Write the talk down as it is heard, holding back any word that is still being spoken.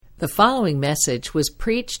The following message was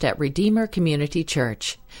preached at Redeemer Community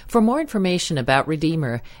Church. For more information about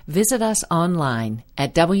Redeemer, visit us online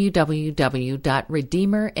at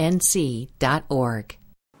www.redeemernc.org.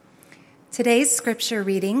 Today's scripture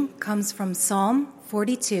reading comes from Psalm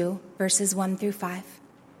 42, verses 1 through 5.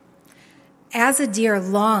 As a deer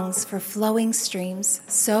longs for flowing streams,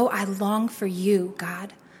 so I long for you,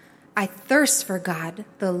 God. I thirst for God,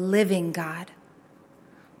 the living God.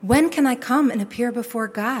 When can I come and appear before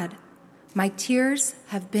God? My tears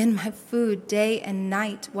have been my food day and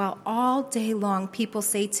night, while all day long people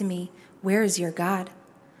say to me, "Where is your God?"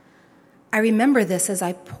 I remember this as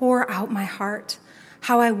I pour out my heart,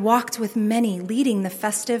 how I walked with many leading the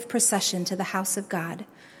festive procession to the house of God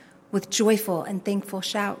with joyful and thankful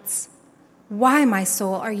shouts. Why, my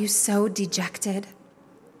soul, are you so dejected?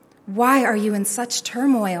 Why are you in such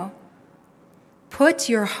turmoil? Put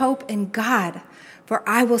your hope in God, for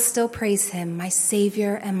I will still praise him, my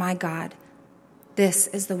Savior and my God. This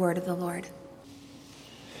is the word of the Lord.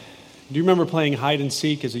 Do you remember playing hide and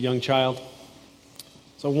seek as a young child?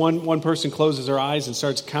 So one person closes their eyes and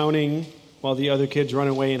starts counting while the other kids run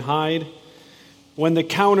away and hide. When the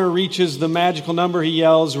counter reaches the magical number, he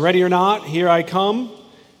yells, "Ready or not, here I come."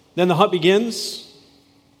 Then the hunt begins.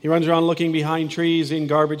 He runs around looking behind trees, in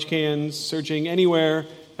garbage cans, searching anywhere,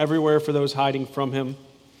 everywhere for those hiding from him.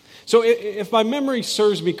 So if my memory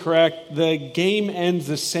serves me correct, the game ends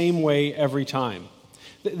the same way every time.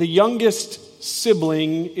 The youngest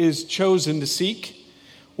sibling is chosen to seek.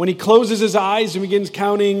 When he closes his eyes and begins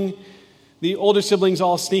counting, the older siblings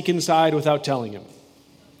all sneak inside without telling him.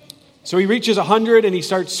 So he reaches 100 and he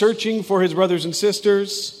starts searching for his brothers and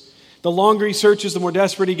sisters. The longer he searches, the more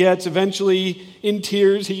desperate he gets. Eventually, in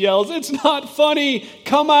tears, he yells, "It's not funny!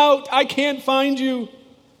 Come out! I can't find you!"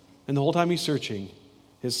 And the whole time he's searching,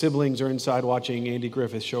 his siblings are inside watching Andy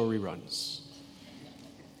Griffith Show reruns.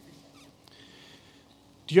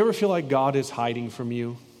 Do you ever feel like God is hiding from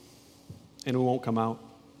you and it won't come out?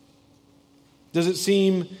 Does it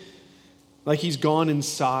seem like he's gone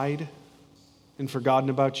inside and forgotten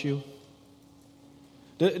about you?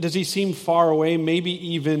 Does he seem far away, maybe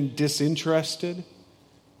even disinterested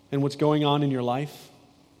in what's going on in your life?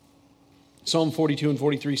 Psalm 42 and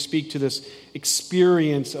 43 speak to this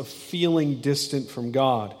experience of feeling distant from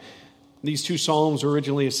God. These two psalms were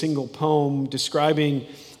originally a single poem describing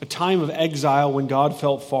a time of exile when God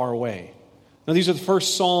felt far away. Now, these are the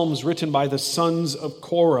first psalms written by the sons of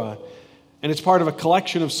Korah, and it's part of a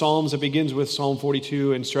collection of psalms that begins with Psalm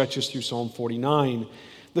 42 and stretches through Psalm 49.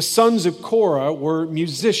 The sons of Korah were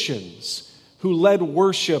musicians who led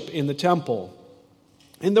worship in the temple.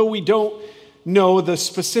 And though we don't know the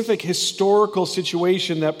specific historical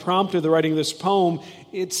situation that prompted the writing of this poem,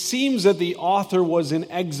 it seems that the author was in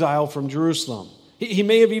exile from Jerusalem. He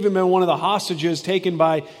may have even been one of the hostages taken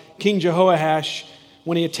by King Jehoash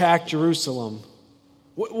when he attacked Jerusalem.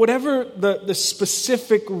 Whatever the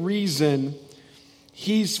specific reason,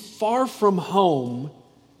 he's far from home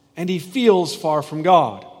and he feels far from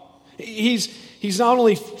God. He's not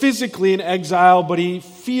only physically in exile, but he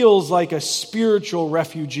feels like a spiritual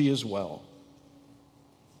refugee as well.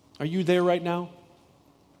 Are you there right now?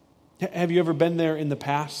 Have you ever been there in the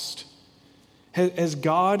past? Has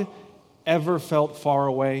God ever felt far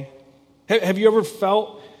away? Have you ever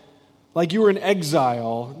felt like you were in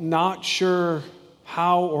exile, not sure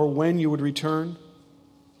how or when you would return?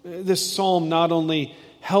 This psalm not only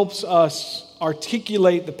helps us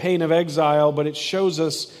articulate the pain of exile, but it shows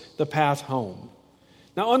us the path home.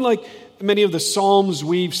 Now, unlike many of the psalms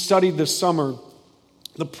we've studied this summer,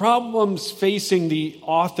 the problems facing the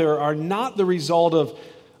author are not the result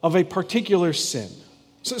of a particular sin.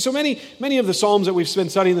 So many of the psalms that we've been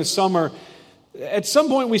studying this summer, at some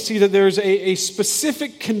point we see that there's a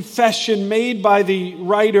specific confession made by the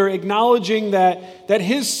writer acknowledging that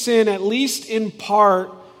his sin, at least in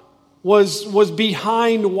part, was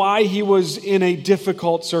behind why he was in a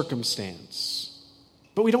difficult circumstance.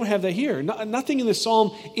 But we don't have that here. Nothing in the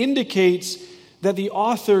psalm indicates that the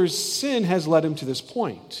author's sin has led him to this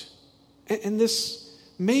point. And this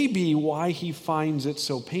may be why he finds it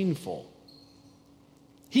so painful.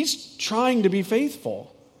 He's trying to be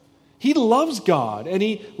faithful. He loves God and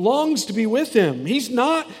he longs to be with him. He's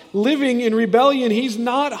not living in rebellion. He's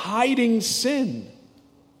not hiding sin.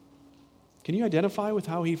 Can you identify with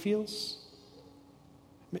how he feels?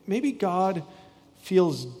 Maybe God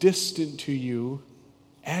feels distant to you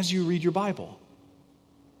as you read your Bible.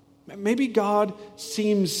 Maybe God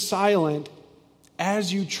seems silent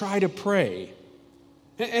as you try to pray.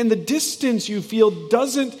 And the distance you feel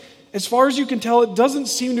doesn't, as far as you can tell, it doesn't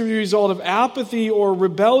seem to be a result of apathy or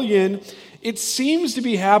rebellion. It seems to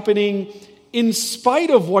be happening in spite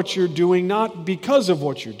of what you're doing, not because of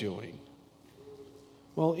what you're doing.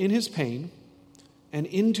 Well, in his pain and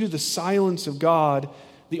into the silence of God,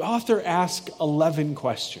 the author asks 11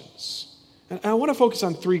 questions. And I want to focus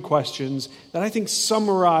on 3 questions that I think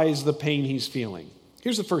summarize the pain he's feeling.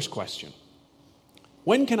 Here's the first question.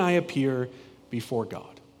 When can I appear before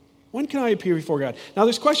God? When can I appear before God? Now,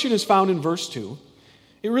 this question is found in verse 2.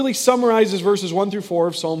 It really summarizes verses 1 through 4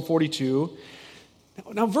 of Psalm 42.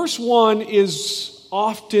 Now, verse 1 is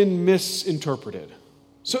often misinterpreted.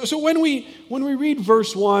 So when we read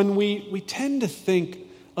verse 1, we tend to think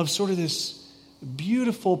of sort of this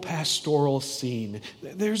beautiful pastoral scene.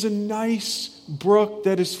 There's a nice brook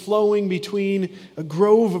that is flowing between a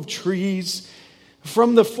grove of trees.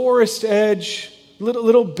 From the forest edge,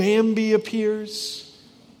 little Bambi appears,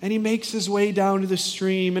 and he makes his way down to the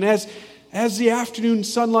stream. And as the afternoon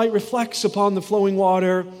sunlight reflects upon the flowing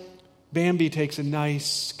water, Bambi takes a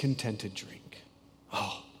nice, contented drink.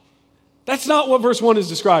 Oh, that's not what verse 1 is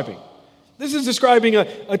describing. This is describing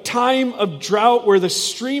a time of drought where the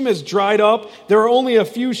stream has dried up. There are only a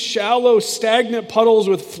few shallow, stagnant puddles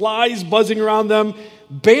with flies buzzing around them.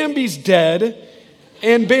 Bambi's dead,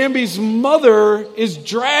 and Bambi's mother is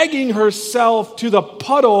dragging herself to the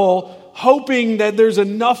puddle, hoping that there's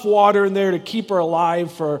enough water in there to keep her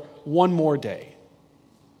alive for one more day.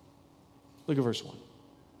 Look at verse 1.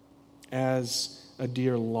 As a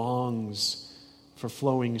deer longs for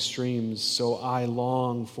flowing streams, so I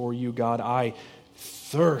long for you, God. I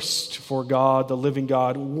thirst for God, the living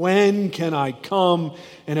God. When can I come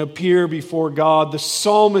and appear before God? The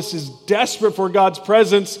psalmist is desperate for God's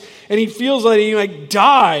presence, and he feels like he might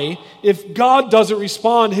die if God doesn't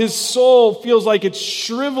respond. His soul feels like it's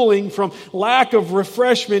shriveling from lack of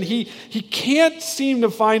refreshment. He can't seem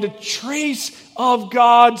to find a trace of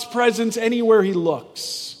God's presence anywhere he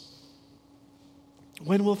looks.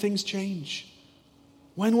 When will things change?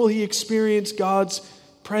 When will he experience God's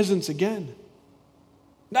presence again?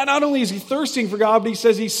 Not only is he thirsting for God, but he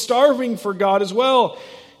says he's starving for God as well.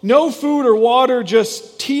 No food or water,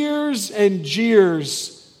 just tears and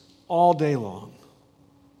jeers all day long.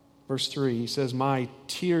 Verse 3, he says, my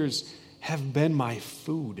tears have been my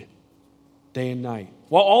food day and night.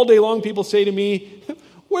 While all day long people say to me,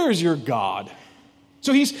 where's your God?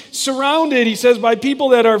 So he's surrounded, he says, by people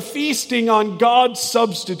that are feasting on God's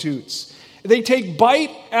substitutes. They take bite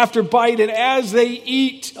after bite, and as they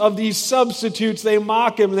eat of these substitutes, they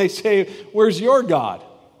mock him and they say, where's your God?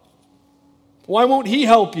 Why won't he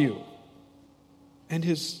help you? And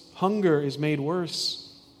his hunger is made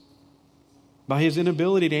worse by his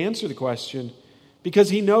inability to answer the question, because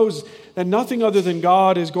he knows that nothing other than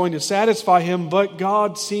God is going to satisfy him, but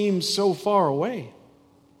God seems so far away.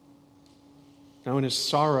 Now in his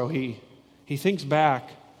sorrow, he thinks back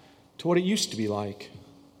to what it used to be like.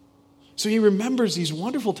 So he remembers these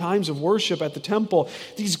wonderful times of worship at the temple,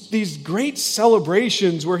 these great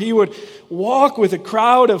celebrations where he would walk with a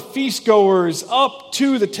crowd of feastgoers up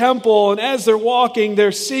to the temple, and as they're walking,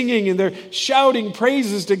 they're singing and they're shouting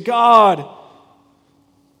praises to God.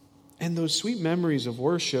 And those sweet memories of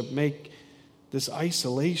worship make this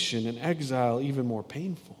isolation and exile even more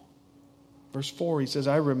painful. Verse 4, he says,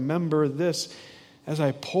 I remember this as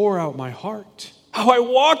I pour out my heart. How I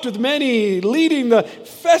walked with many, leading the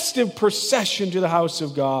festive procession to the house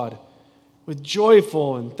of God with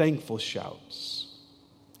joyful and thankful shouts.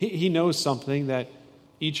 He knows something that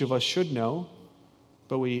each of us should know,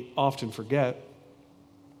 but we often forget.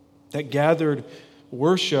 That gathered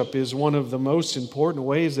worship is one of the most important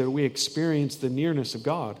ways that we experience the nearness of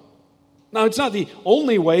God. Now, it's not the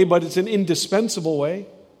only way, but it's an indispensable way.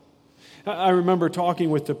 I remember talking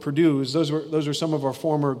with the Purdues. Those were some of our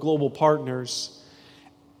former global partners.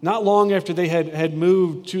 Not long after they had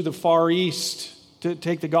moved to the Far East to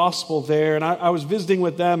take the gospel there, and I was visiting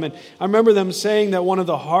with them, and I remember them saying that one of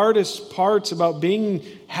the hardest parts about being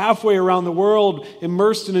halfway around the world,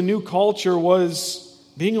 immersed in a new culture, was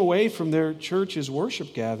being away from their church's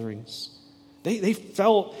worship gatherings. They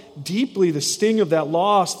felt deeply the sting of that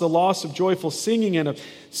loss, the loss of joyful singing and of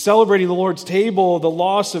celebrating the Lord's table, the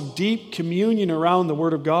loss of deep communion around the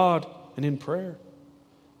Word of God and in prayer.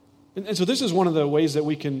 And so this is one of the ways that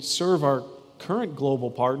we can serve our current global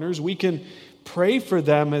partners. We can pray for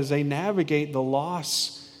them as they navigate the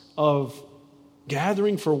loss of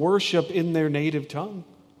gathering for worship in their native tongue.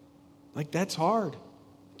 Like, that's hard.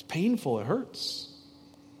 It's painful. It hurts.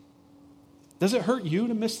 Does it hurt you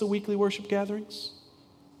to miss the weekly worship gatherings?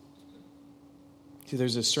 See,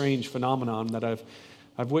 there's a strange phenomenon that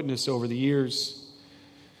I've witnessed over the years,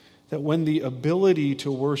 that when the ability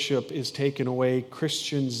to worship is taken away,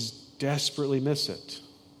 Christians desperately miss it.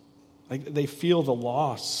 Like, they feel the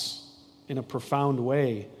loss in a profound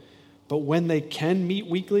way. But when they can meet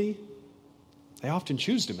weekly, they often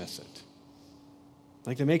choose to miss it.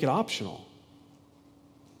 Like they make it optional.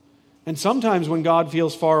 And sometimes when God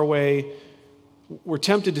feels far away, we're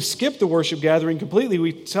tempted to skip the worship gathering completely.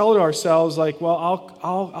 We tell ourselves, like, well,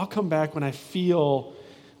 I'll come back when I feel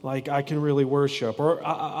like I can really worship, or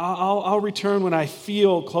I'll return when I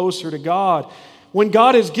feel closer to God. When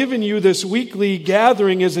God has given you this weekly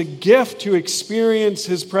gathering as a gift to experience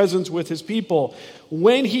His presence with His people,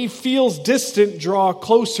 when He feels distant, draw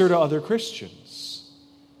closer to other Christians.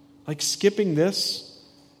 Like skipping this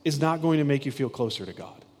is not going to make you feel closer to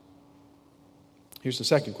God. Here's the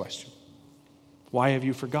second question. Why have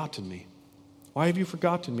you forgotten me? Why have you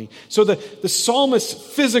forgotten me? So the psalmist's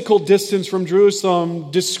physical distance from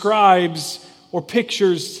Jerusalem describes or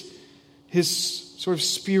pictures his sort of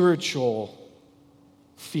spiritual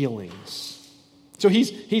feelings. So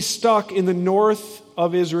he's stuck in the north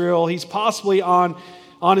of Israel. He's possibly on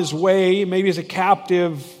his way, maybe as a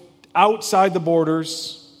captive outside the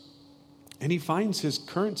borders. And he finds his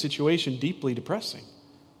current situation deeply depressing.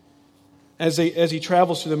 As he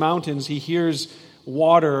travels through the mountains, he hears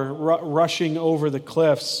water rushing over the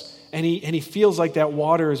cliffs, and he feels like that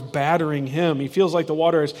water is battering him. He feels like the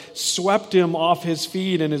water has swept him off his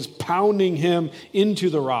feet and is pounding him into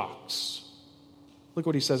the rocks. Look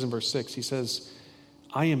what he says in verse 6. He says,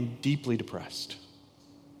 I am deeply depressed.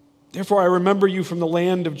 Therefore I remember you from the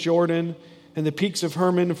land of Jordan and the peaks of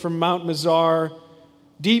Hermon, from Mount Mizar.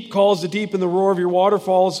 Deep calls to deep in the roar of your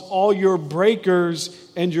waterfalls. All your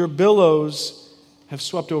breakers and your billows have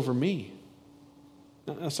swept over me.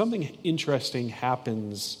 Now, something interesting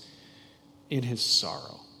happens in his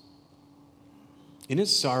sorrow. In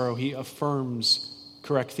his sorrow, he affirms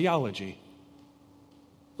correct theology.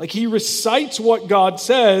 Like he recites what God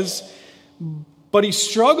says, but he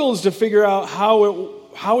struggles to figure out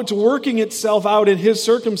how it's working itself out in his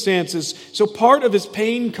circumstances. So part of his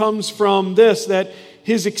pain comes from this, that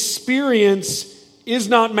his experience is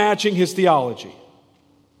not matching his theology.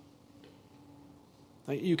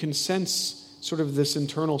 You can sense sort of this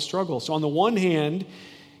internal struggle. So on the one hand,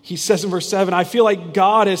 he says in verse 7, I feel like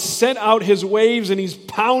God has sent out his waves and he's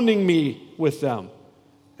pounding me with them.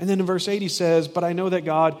 And then in verse 8 he says, but I know that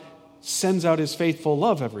God sends out his faithful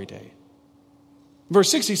love every day. In verse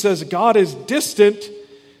 6 he says, God is distant.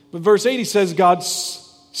 But verse 8 he says, God's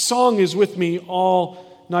song is with me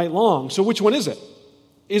all night long. So which one is it?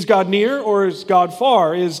 Is God near or is God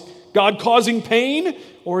far? Is God causing pain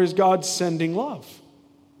or is God sending love?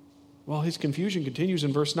 Well, his confusion continues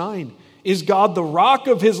in verse 9. Is God the rock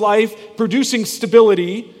of his life, producing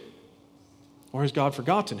stability, or has God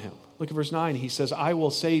forgotten him? Look at verse 9. He says, I will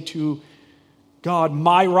say to God,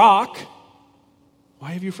 my rock,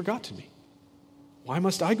 why have you forgotten me? Why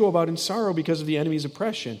must I go about in sorrow because of the enemy's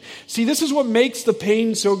oppression? See, this is what makes the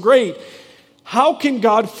pain so great. How can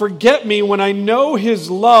God forget me when I know his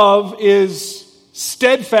love is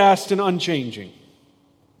steadfast and unchanging?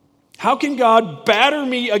 How can God batter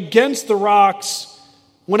me against the rocks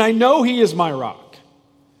when I know he is my rock?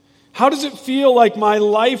 How does it feel like my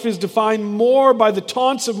life is defined more by the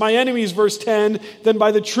taunts of my enemies, verse 10, than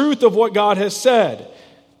by the truth of what God has said?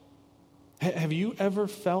 Have you ever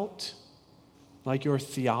felt like your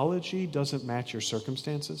theology doesn't match your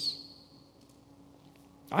circumstances?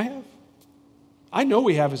 I have. I know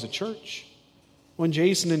we have as a church. When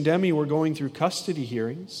Jason and Demi were going through custody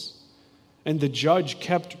hearings and the judge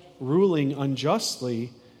kept ruling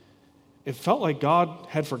unjustly, it felt like God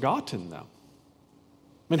had forgotten them.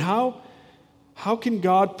 I mean, how can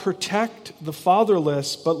God protect the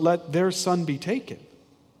fatherless but let their son be taken?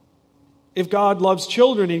 If God loves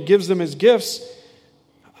children and gives them as gifts,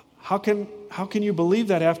 how can you believe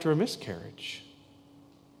that after a miscarriage?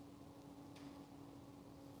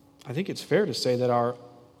 I think it's fair to say that our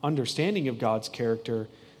understanding of God's character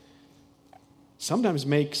sometimes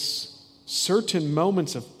makes certain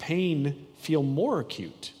moments of pain feel more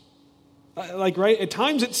acute. Like, right? At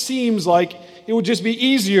times it seems like it would just be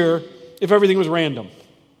easier if everything was random.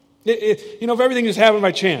 If everything just happened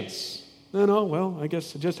by chance. No, well, I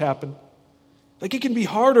guess it just happened. Like, it can be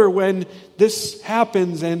harder when this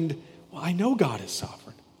happens and, well, I know God is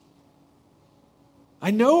sovereign.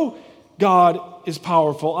 I know God is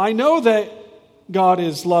powerful. I know that God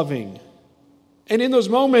is loving. And in those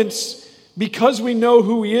moments, because we know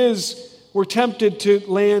who he is, we're tempted to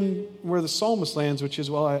land where the psalmist lands, which is,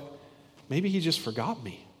 well, maybe he just forgot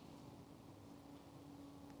me.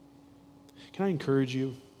 Can I encourage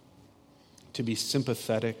you to be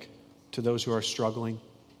sympathetic to those who are struggling?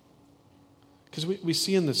 Because we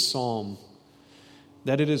see in this psalm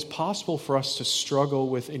that it is possible for us to struggle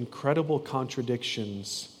with incredible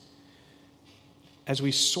contradictions as we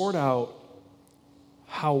sort out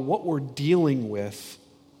how what we're dealing with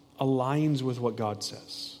aligns with what God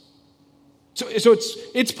says. So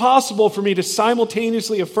it's possible for me to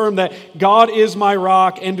simultaneously affirm that God is my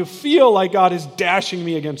rock and to feel like God is dashing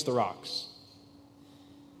me against the rocks.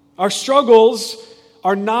 Our struggles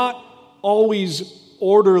are not always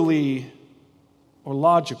orderly or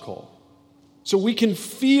logical. So we can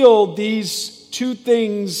feel these two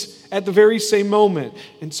things at the very same moment.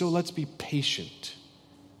 And so let's be patient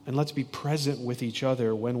and let's be present with each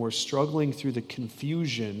other when we're struggling through the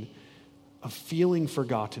confusion of feeling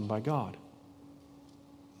forgotten by God.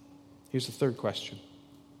 Here's the third question.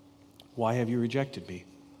 Why have you rejected me?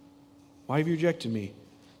 Why have you rejected me?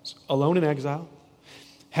 Alone in exile.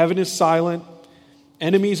 Heaven is silent.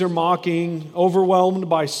 Enemies are mocking, overwhelmed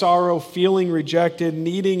by sorrow, feeling rejected,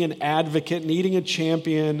 needing an advocate, needing a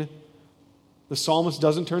champion. The psalmist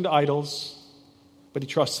doesn't turn to idols, but he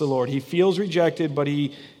trusts the Lord. He feels rejected, but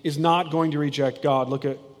he is not going to reject God. Look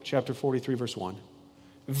at chapter 43, verse 1.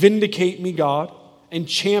 Vindicate me, God, and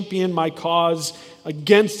champion my cause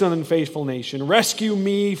against an unfaithful nation. Rescue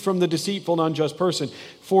me from the deceitful and unjust person,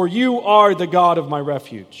 for you are the God of my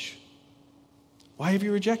refuge. Why have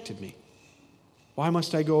you rejected me? Why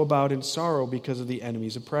must I go about in sorrow because of the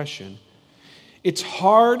enemy's oppression? It's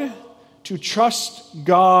hard to trust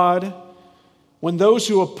God when those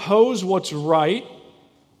who oppose what's right,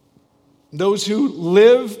 those who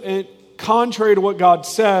live contrary to what God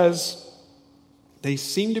says, they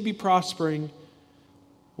seem to be prospering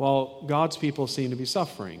while God's people seem to be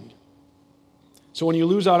suffering. So when you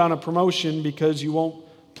lose out on a promotion because you won't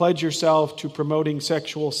pledge yourself to promoting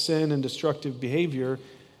sexual sin and destructive behavior,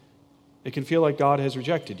 it can feel like God has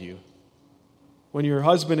rejected you. When your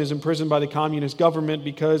husband is imprisoned by the communist government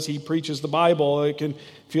because he preaches the Bible, it can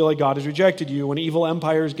feel like God has rejected you. When evil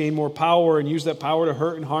empires gain more power and use that power to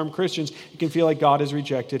hurt and harm Christians, it can feel like God has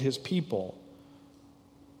rejected his people.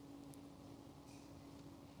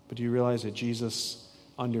 But do you realize that Jesus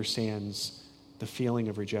understands the feeling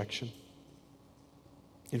of rejection?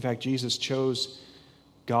 In fact, Jesus chose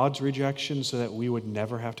God's rejection so that we would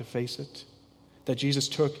never have to face it. That Jesus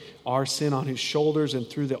took our sin on his shoulders, and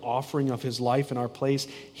through the offering of his life in our place,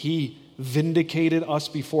 he vindicated us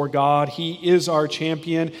before God. He is our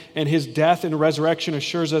champion, and his death and resurrection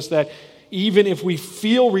assures us that even if we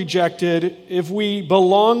feel rejected, if we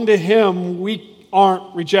belong to him, we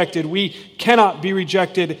aren't rejected. We cannot be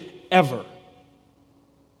rejected ever.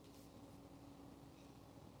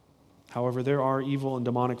 However, there are evil and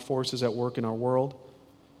demonic forces at work in our world.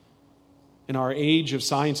 In our age of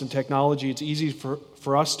science and technology, it's easy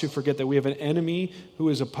for us to forget that we have an enemy who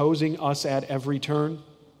is opposing us at every turn,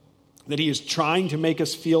 that he is trying to make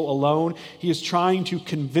us feel alone. He is trying to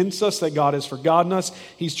convince us that God has forgotten us.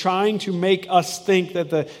 He's trying to make us think that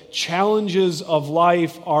the challenges of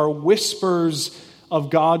life are whispers of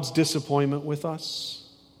God's disappointment with us.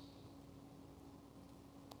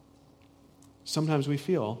 Sometimes we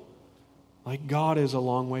feel like God is a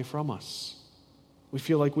long way from us. We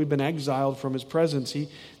feel like we've been exiled from his presence.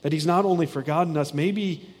 That he's not only forgotten us,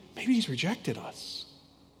 maybe he's rejected us.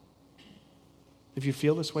 If you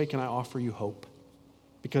feel this way, can I offer you hope?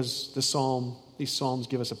 Because these psalms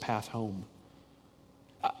give us a path home.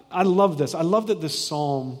 I love this. I love that this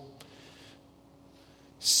psalm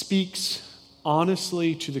speaks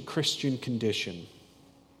honestly to the Christian condition.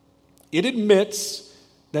 It admits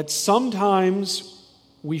that sometimes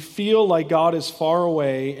we feel like God is far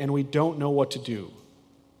away and we don't know what to do.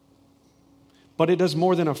 But it does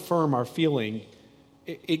more than affirm our feeling.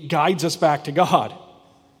 It guides us back to God.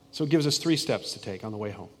 So it gives us 3 steps to take on the way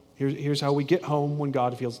home. Here's how we get home when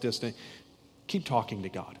God feels distant. Keep talking to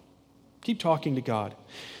God. Keep talking to God.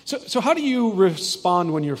 So how do you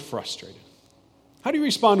respond when you're frustrated? How do you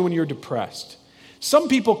respond when you're depressed? Some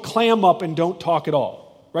people clam up and don't talk at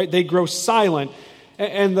all, right? They grow silent,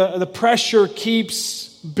 and the pressure keeps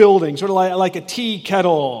building, sort of like a tea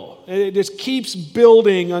kettle. It just keeps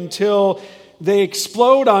building until they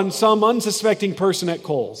explode on some unsuspecting person at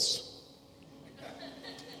Kohl's.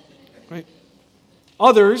 Right?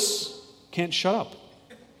 Others can't shut up.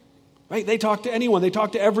 Right? They talk to anyone. They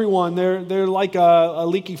talk to everyone. They're like a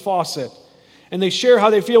leaky faucet. And they share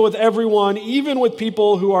how they feel with everyone, even with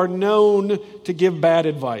people who are known to give bad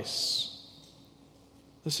advice.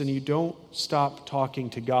 Listen, you don't stop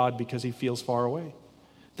talking to God because he feels far away.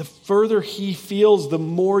 The further he feels, the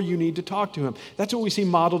more you need to talk to him. That's what we see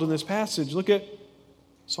modeled in this passage. Look at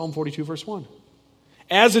Psalm 42, verse 1.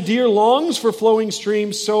 As a deer longs for flowing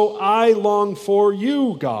streams, so I long for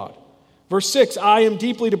you, God. Verse 6, I am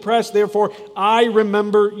deeply depressed, therefore I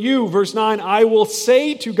remember you. Verse 9, I will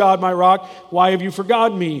say to God, my rock, why have you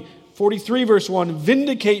forgotten me? 43 verse 1,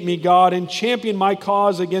 vindicate me, God, and champion my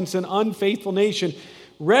cause against an unfaithful nation.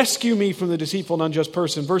 Rescue me from the deceitful and unjust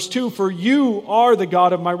person. Verse 2, for you are the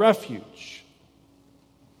God of my refuge.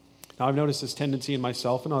 Now I've noticed this tendency in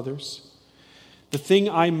myself and others. The thing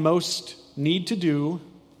I most need to do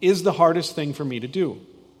is the hardest thing for me to do.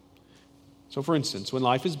 So for instance, when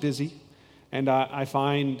life is busy and I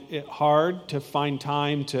find it hard to find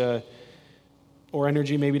time or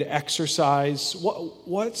energy maybe to exercise,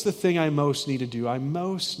 what's the thing I most need to do? I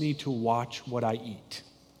most need to watch what I eat.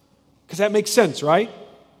 Because that makes sense, right?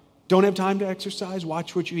 Don't have time to exercise,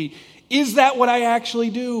 watch what you eat. Is that what I actually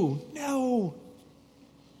do? No.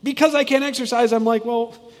 Because I can't exercise, I'm like,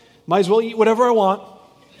 well, might as well eat whatever I want.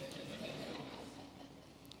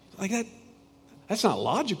 Like that's not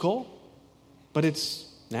logical, but it's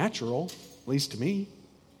natural, at least to me.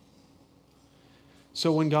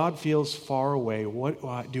 So when God feels far away,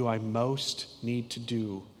 what do I most need to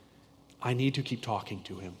do? I need to keep talking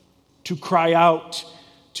to him, to cry out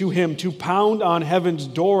to him, to pound on heaven's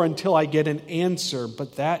door until I get an answer,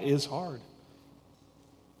 but that is hard.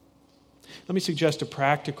 Let me suggest a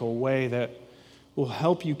practical way that will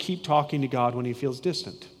help you keep talking to God when he feels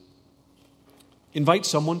distant. Invite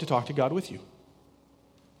someone to talk to God with you.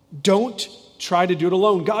 Don't try to do it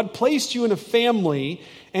alone. God placed you in a family,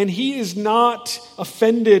 and he is not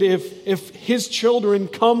offended if his children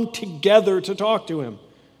come together to talk to him.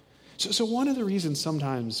 So one of the reasons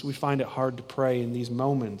sometimes we find it hard to pray in these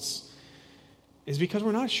moments is because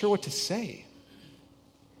we're not sure what to say.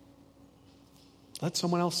 Let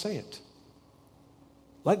someone else say it.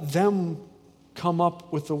 Let them come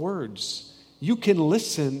up with the words. You can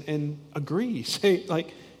listen and agree. Say,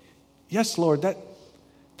 like, yes, Lord,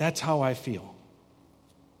 that's how I feel.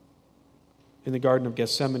 In the Garden of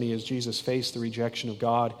Gethsemane, as Jesus faced the rejection of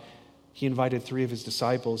God, he invited 3 of his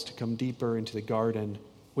disciples to come deeper into the garden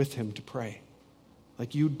with him to pray.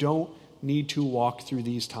 Like, you don't need to walk through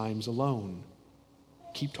these times alone.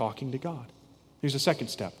 Keep talking to God. Here's a second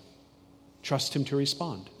step. Trust him to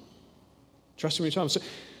respond. Trust him to respond. So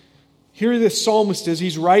here the psalmist is.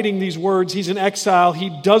 He's writing these words. He's in exile.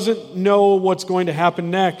 He doesn't know what's going to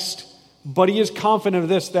happen next. But he is confident of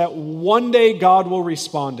this, that one day God will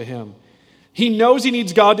respond to him. He knows he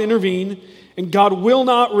needs God to intervene, and God will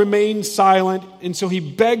not remain silent, and so he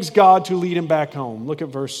begs God to lead him back home. Look at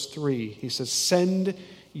verse 3. He says, send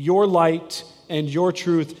your light and your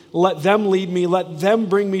truth. Let them lead me. Let them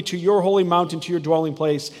bring me to your holy mountain, to your dwelling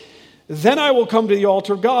place. Then I will come to the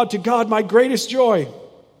altar of God, to God my greatest joy.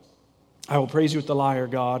 I will praise you with the lyre,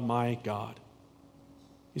 God, my God.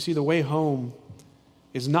 You see, the way home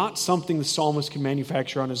is not something the psalmist can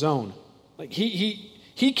manufacture on his own. Like he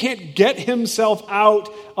can't get himself out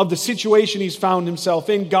of the situation he's found himself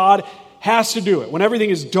in. God has to do it. When everything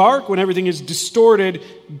is dark, when everything is distorted,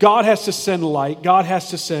 God has to send light. God has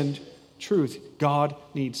to send truth. God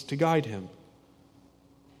needs to guide him.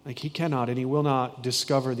 Like, he cannot and he will not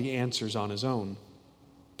discover the answers on his own.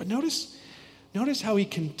 But notice how he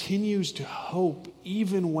continues to hope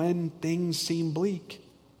even when things seem bleak.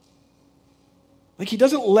 Like, he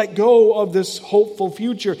doesn't let go of this hopeful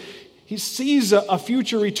future. He sees a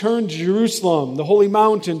future return to Jerusalem, the holy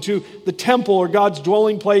mountain, to the temple or God's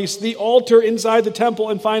dwelling place, the altar inside the temple,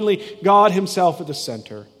 and finally, God himself at the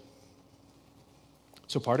center.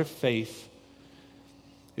 So part of faith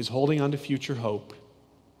is holding on to future hope,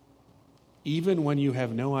 even when you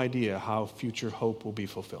have no idea how future hope will be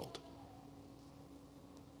fulfilled.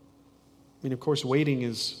 I mean, of course, waiting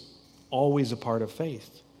is always a part of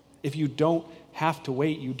faith. If you don't have to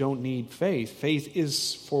wait, you don't need faith. Faith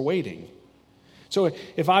is for waiting. So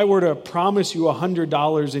if I were to promise you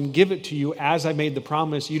 $100 and give it to you as I made the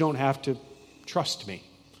promise, you don't have to trust me.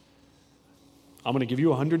 I'm going to give you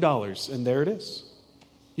 $100, and there it is.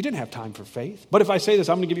 You didn't have time for faith. But if I say this,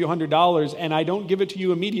 I'm going to give you $100, and I don't give it to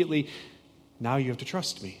you immediately, now you have to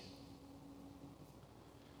trust me.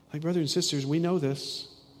 Like, brothers and sisters, we know this,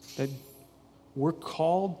 that we're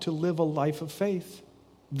called to live a life of faith.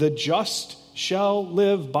 The just shall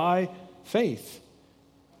live by faith.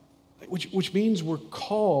 Which means we're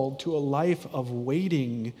called to a life of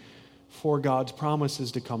waiting for God's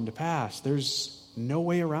promises to come to pass. There's no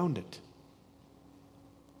way around it.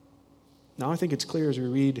 Now I think it's clear as we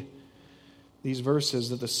read these verses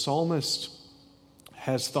that the psalmist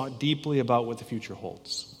has thought deeply about what the future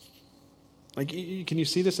holds. Like, can you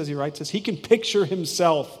see this as he writes this? He can picture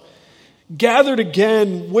himself gathered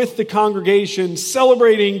again with the congregation,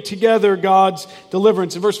 celebrating together God's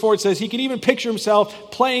deliverance. In verse 4 it says he can even picture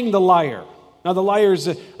himself playing the lyre. Now the lyre is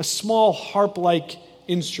a small harp-like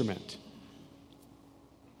instrument.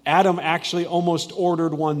 Adam actually almost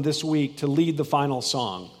ordered one this week to lead the final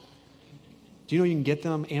song. Do you know you can get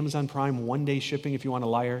them Amazon Prime 1-day shipping if you want a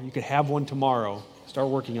liar? You could have one tomorrow. Start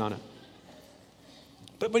working on it.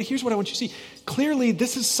 But here's what I want you to see. Clearly,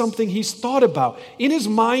 this is something he's thought about. In his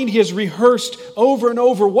mind, he has rehearsed over and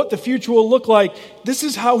over what the future will look like. This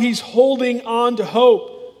is how he's holding on to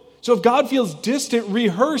hope. So if God feels distant,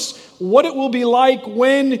 rehearse what it will be like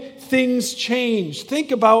when things change.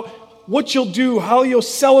 Think about what you'll do, how you'll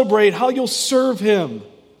celebrate, how you'll serve him.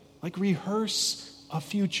 Like rehearse a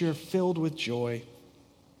future filled with joy.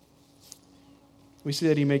 We see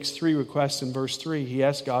that he makes 3 requests in verse 3. He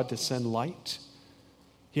asks God to send light.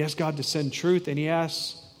 He asks God to send truth, and he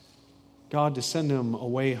asks God to send him a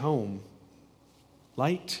way home.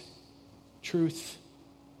 Light, truth,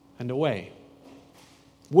 and a way.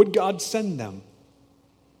 Would God send them?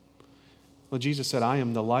 Well, Jesus said, I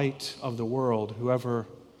am the light of the world. Whoever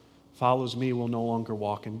follows me will no longer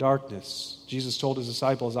walk in darkness. Jesus told his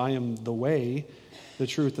disciples, I am the way, the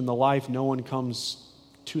truth, and the life. No one comes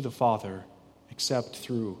to the Father except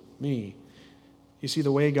through me. You see,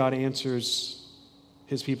 the way God answers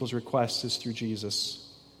his people's requests is through Jesus.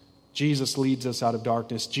 Jesus leads us out of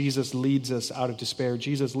darkness. Jesus leads us out of despair.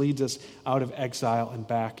 Jesus leads us out of exile and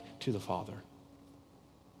back to the Father.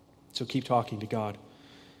 So keep talking to God.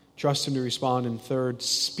 Trust him to respond. And third,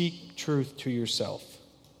 speak truth to yourself.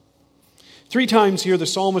 3 times here, the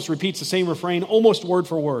psalmist repeats the same refrain, almost word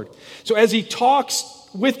for word. So as he talks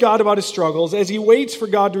with God about his struggles, as he waits for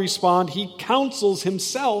God to respond, he counsels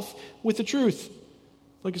himself with the truth.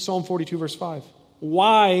 Look at Psalm 42, verse 5.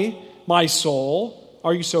 Why, my soul,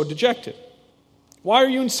 are you so dejected? Why are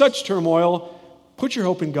you in such turmoil? Put your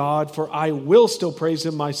hope in God, for I will still praise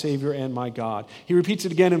him, my Savior and my God. He repeats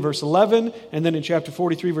it again in verse 11, and then in chapter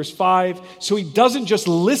 43, verse 5. So he doesn't just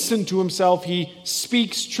listen to himself, he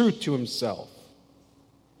speaks truth to himself.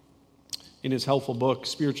 In his helpful book,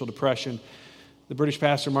 Spiritual Depression, the British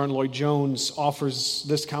pastor Martin Lloyd-Jones offers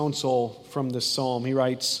this counsel from this psalm. He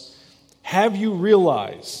writes, have you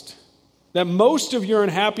realized that most of your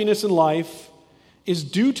unhappiness in life is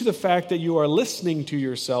due to the fact that you are listening to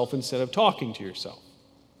yourself instead of talking to yourself?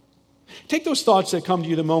 Take those thoughts that come to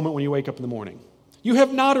you the moment when you wake up in the morning. You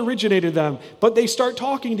have not originated them, but they start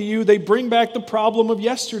talking to you. They bring back the problem of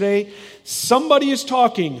yesterday. Somebody is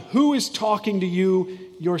talking. Who is talking to you?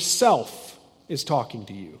 Yourself is talking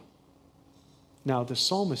to you. Now, the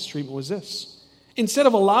psalmist's treatment was this. Instead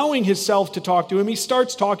of allowing himself to talk to him, he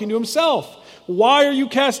starts talking to himself. Why are you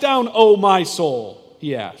cast down, O my soul?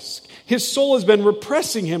 He asks. His soul has been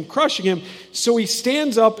repressing him, crushing him. So he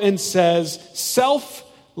stands up and says, self,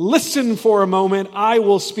 listen for a moment. I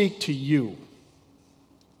will speak to you.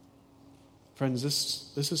 Friends,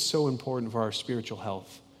 this is so important for our spiritual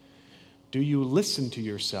health. Do you listen to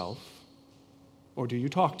yourself or do you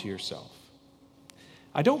talk to yourself?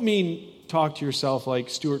 I don't mean talk to yourself like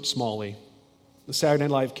Stuart Smalley, the Saturday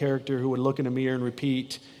Night Live character who would look in a mirror and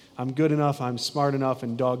repeat, I'm good enough, I'm smart enough,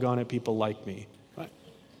 and doggone it, people like me. Right?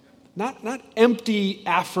 Not empty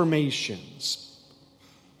affirmations.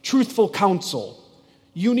 Truthful counsel.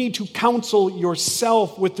 You need to counsel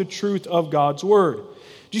yourself with the truth of God's word.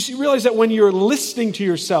 Do you realize that when you're listening to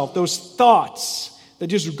yourself, those thoughts that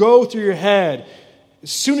just go through your head,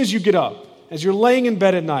 as soon as you get up, as you're laying in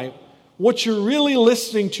bed at night, what you're really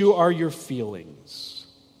listening to are your feelings.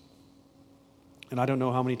 And I don't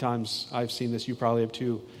know how many times I've seen this, you probably have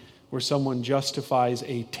too, where someone justifies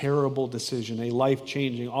a terrible decision, a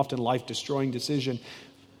life-changing, often life-destroying decision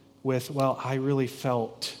with, well, I really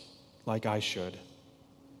felt like I should.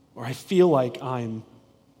 Or I feel like I'm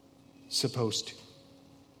supposed to.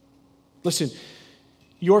 Listen,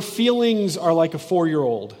 your feelings are like a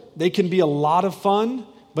 4-year-old. They can be a lot of fun,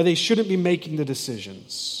 but they shouldn't be making the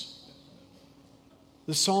decisions.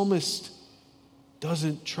 The psalmist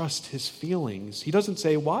doesn't trust his feelings. He doesn't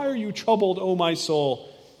say, why are you troubled, O my soul?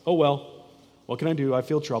 Oh well, what can I do? I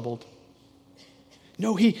feel troubled.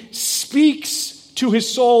 No, he speaks to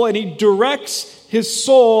his soul and he directs his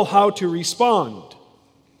soul how to respond.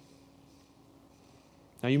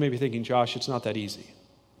 Now you may be thinking, Josh, it's not that easy.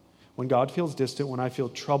 When God feels distant, when I feel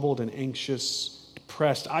troubled and anxious,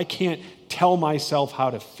 depressed, I can't tell myself how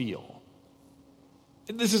to feel.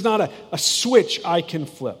 This is not a switch I can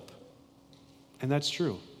flip. And that's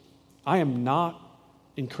true. I am not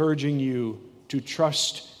encouraging you to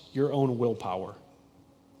trust your own willpower.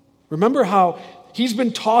 Remember how he's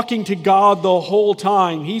been talking to God the whole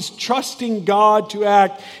time. He's trusting God to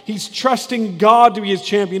act. He's trusting God to be his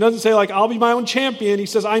champion. He doesn't say, like, I'll be my own champion. He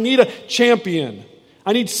says, I need a champion.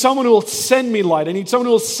 I need someone who will send me light. I need someone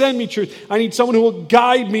who will send me truth. I need someone who will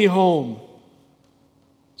guide me home.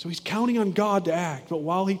 So he's counting on God to act. But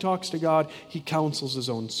while he talks to God, he counsels his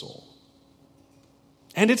own soul.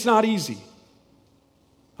 And it's not easy.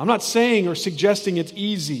 I'm not saying or suggesting it's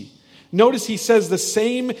easy. Notice he says the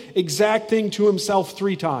same exact thing to himself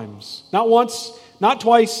 3 times. Not once, not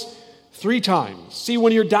twice, 3 times. See,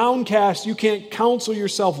 when you're downcast, you can't counsel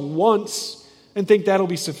yourself once and think that'll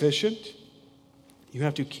be sufficient. You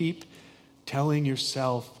have to keep telling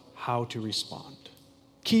yourself how to respond.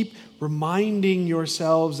 Keep reminding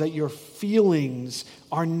yourselves that your feelings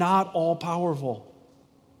are not all powerful.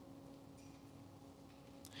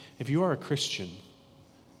 If you are a Christian,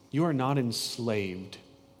 you are not enslaved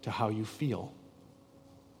to how you feel.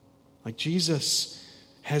 Like Jesus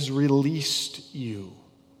has released you.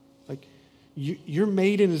 Like you're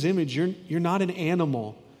made in his image. You're not an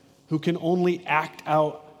animal who can only act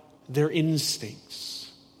out their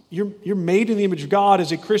instincts. You're made in the image of God.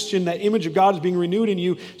 As a Christian, that image of God is being renewed in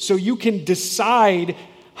you, so you can decide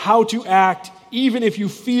how to act even if you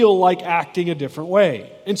feel like acting a different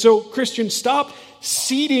way. And so, Christians, stop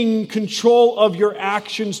ceding control of your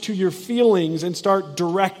actions to your feelings and start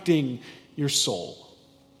directing your soul.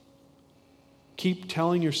 Keep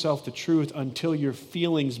telling yourself the truth until your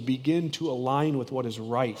feelings begin to align with what is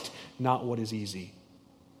right, not what is easy.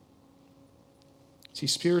 See,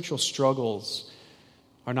 spiritual struggles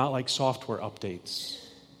are not like software updates.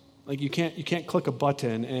 Like you can't click a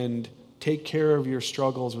button and take care of your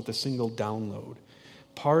struggles with a single download.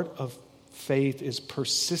 Part of faith is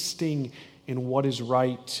persisting in what is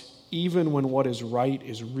right, even when what is right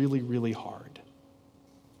is really, really hard.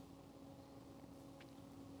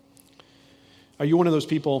 Are you one of those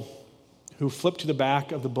people who flip to the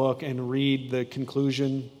back of the book and read the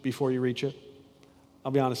conclusion before you reach it?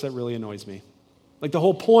 I'll be honest, that really annoys me. Like the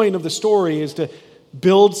whole point of the story is to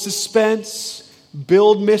build suspense,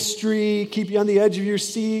 build mystery, keep you on the edge of your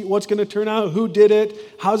seat. What's going to turn out? Who did it?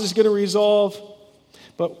 How's this going to resolve?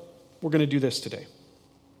 But we're going to do this today.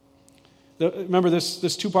 Remember, this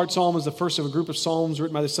 2-part psalm is the first of a group of psalms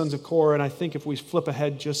written by the sons of Korah, and I think if we flip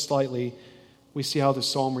ahead just slightly, we see how this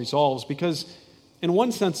psalm resolves. Because in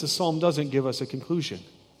one sense, the psalm doesn't give us a conclusion.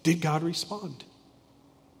 Did God respond?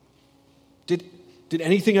 Did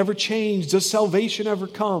anything ever change? Does salvation ever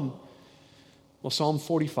come? Well, Psalm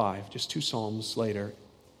 45, just 2 psalms later,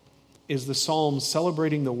 is the psalm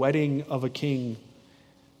celebrating the wedding of a king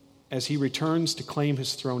as he returns to claim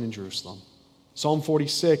his throne in Jerusalem. Psalm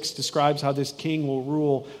 46 describes how this king will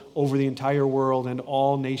rule over the entire world and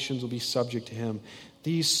all nations will be subject to him.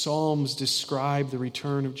 These psalms describe the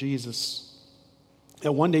return of Jesus.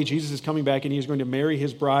 That one day Jesus is coming back and he is going to marry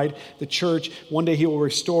his bride, the church. One day he will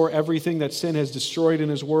restore everything that sin has destroyed in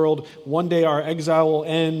his world. One day our exile will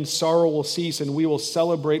end, sorrow will cease, and we will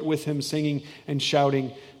celebrate with him, singing and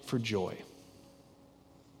shouting for joy.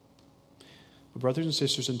 But brothers and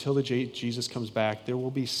sisters, until the day Jesus comes back, there will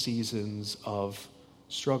be seasons of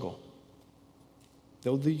struggle.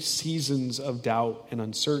 There will be seasons of doubt and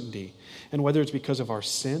uncertainty. And whether it's because of our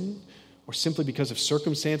sin or simply because of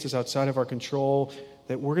circumstances outside of our control,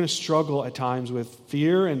 that we're going to struggle at times with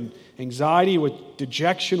fear and anxiety, with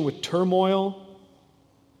dejection, with turmoil.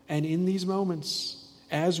 And in these moments,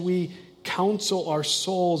 as we counsel our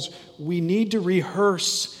souls, we need to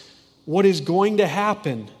rehearse what is going to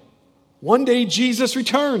happen. One day Jesus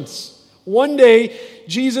returns. One day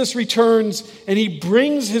Jesus returns and he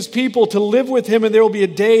brings his people to live with him, and there will be a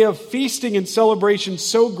day of feasting and celebration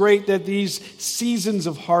so great that these seasons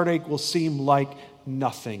of heartache will seem like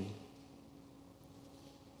nothing.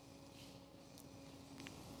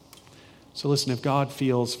 So listen, if God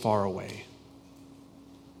feels far away,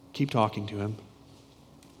 keep talking to him.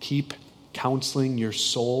 Keep counseling your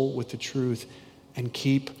soul with the truth, and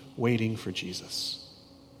keep waiting for Jesus.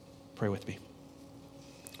 Pray with me.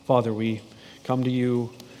 Father, we come to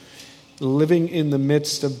you living in the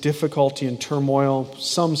midst of difficulty and turmoil,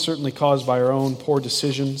 some certainly caused by our own poor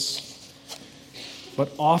decisions,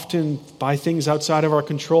 but often by things outside of our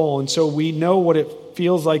control. And so we know what it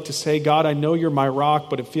feels like to say, God, I know you're my rock,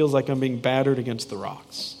 but it feels like I'm being battered against the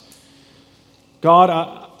rocks. God,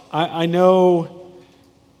 I know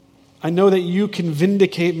that you can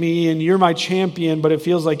vindicate me and you're my champion, but it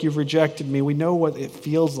feels like you've rejected me. We know what it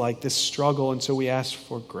feels like, this struggle, and so we ask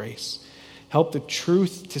for grace. Help the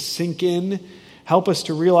truth to sink in. Help us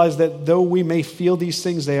to realize that though we may feel these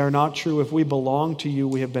things, they are not true. If we belong to you,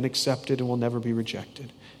 we have been accepted and will never be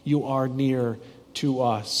rejected. You are near to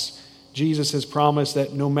us. Jesus has promised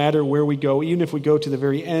that no matter where we go, even if we go to the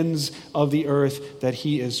very ends of the earth, that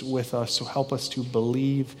he is with us. So help us to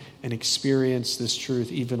believe and experience this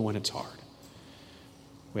truth even when it's hard.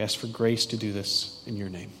 We ask for grace to do this in your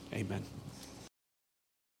name. Amen.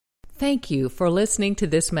 Thank you for listening to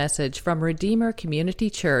this message from Redeemer Community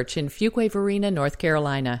Church in Fuquay-Varina, North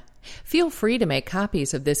Carolina. Feel free to make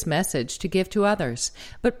copies of this message to give to others,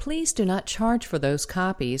 but please do not charge for those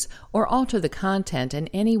copies or alter the content in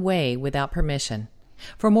any way without permission.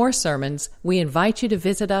 For more sermons, we invite you to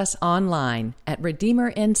visit us online at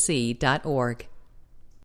redeemernc.org.